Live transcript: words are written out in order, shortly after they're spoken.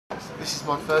This is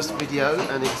my first video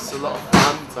and it's a lot of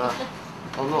fun, but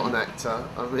I'm not an actor.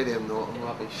 I really am not. I'm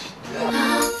rubbish.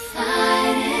 I'm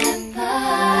fighting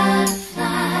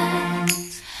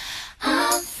butterflies.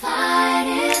 I'm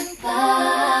fighting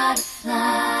butterflies.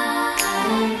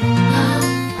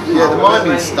 Yeah, the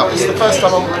miming stuff. This is the first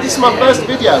time this is my first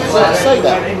video. I have to say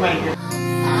that.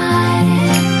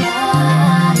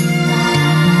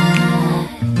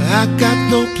 I got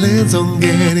no plans on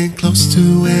getting close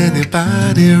to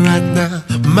anybody right now.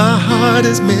 My heart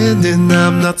is mending,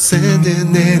 I'm not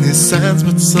sending any signs,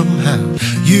 but somehow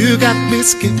you got me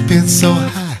skipping so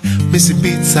high, missing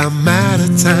beats, I'm out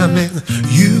of time, and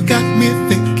you got me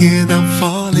thinking I'm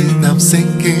falling, I'm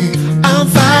sinking. I'm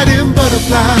fighting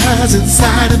butterflies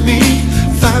inside of me,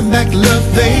 find back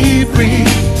love they bring,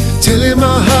 telling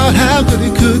my heart how good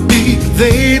it could be.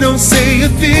 They don't say a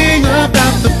thing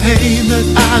about the pain that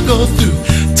I go through.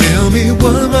 Tell me,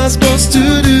 what am I supposed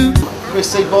to do?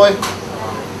 Chrissy boy,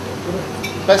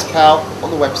 best pal on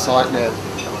the website now.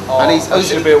 Oh, and he's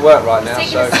should be at work right now,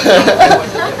 so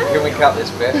can we cut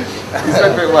this bit?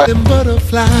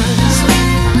 Butterflies.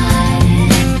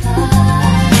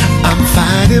 I'm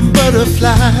fighting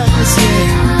butterflies,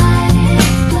 yeah.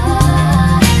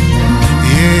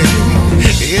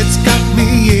 It's got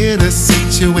me in a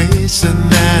situation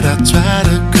that I try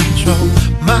to control.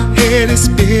 My head is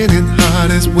spinning,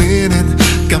 heart is winning,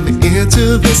 got me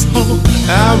into this hole.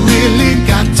 I really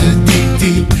got to dig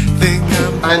deep, think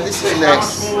I'm... And this is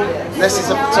Ness. Ness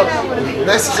is a photographer.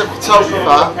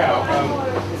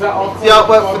 The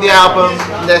artwork for the album,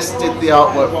 Ness did the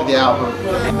artwork for the album.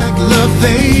 Like love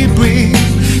they bring,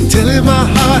 telling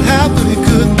my heart how good it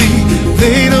could be.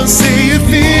 They don't say a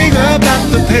thing about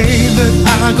the pain that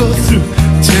I go through.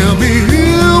 Tell me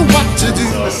what to do.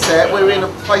 Set. We're in a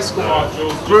place called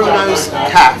Bruno's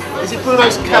Cafe. Is it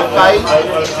Bruno's Cafe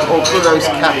or Bruno's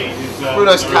Cafe?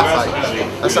 Bruno's Cafe.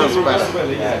 That sounds better.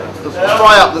 The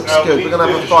fry-up looks good. We're going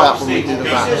to have a fry-up when we do the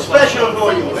rap.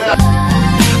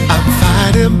 I'm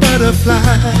fighting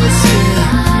butterflies,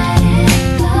 yeah.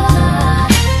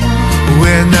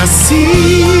 When I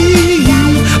see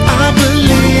you, I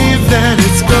believe that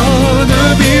it's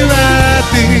gonna be right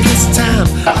this time.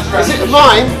 Is it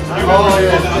mine? Oh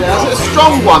yeah. Is it a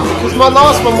strong one? Because my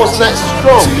last one wasn't that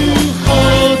strong. To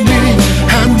hold me,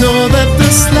 I know that the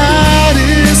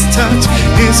slightest touch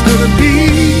is gonna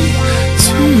be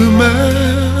too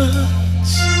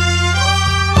much.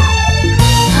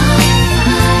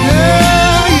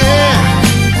 Yeah, yeah.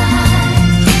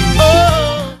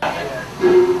 Oh.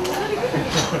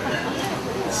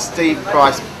 Steve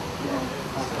Price,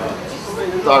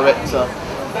 director.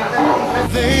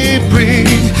 They bring,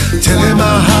 telling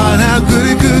my heart how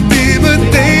good it could be, but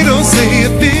they don't say a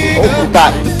thing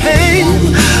about the pain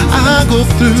I go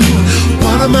through.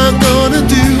 What am I gonna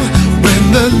do when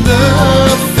the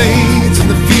love fades and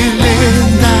the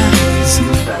feeling dies?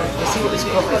 Let's see what this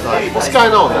coffee's like. What's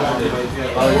going on?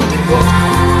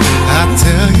 I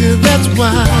tell you that's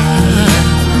why.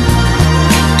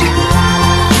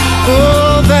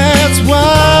 Oh, that's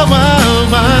why.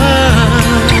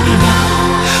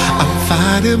 I'm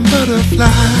fighting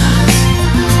butterflies.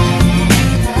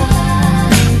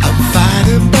 I'm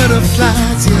fighting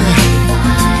butterflies, yeah.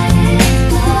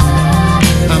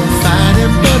 I'm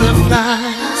fighting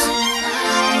butterflies.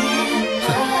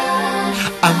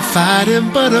 I'm fighting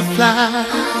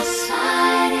butterflies.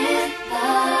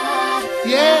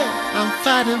 Yeah, I'm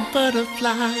fighting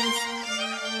butterflies.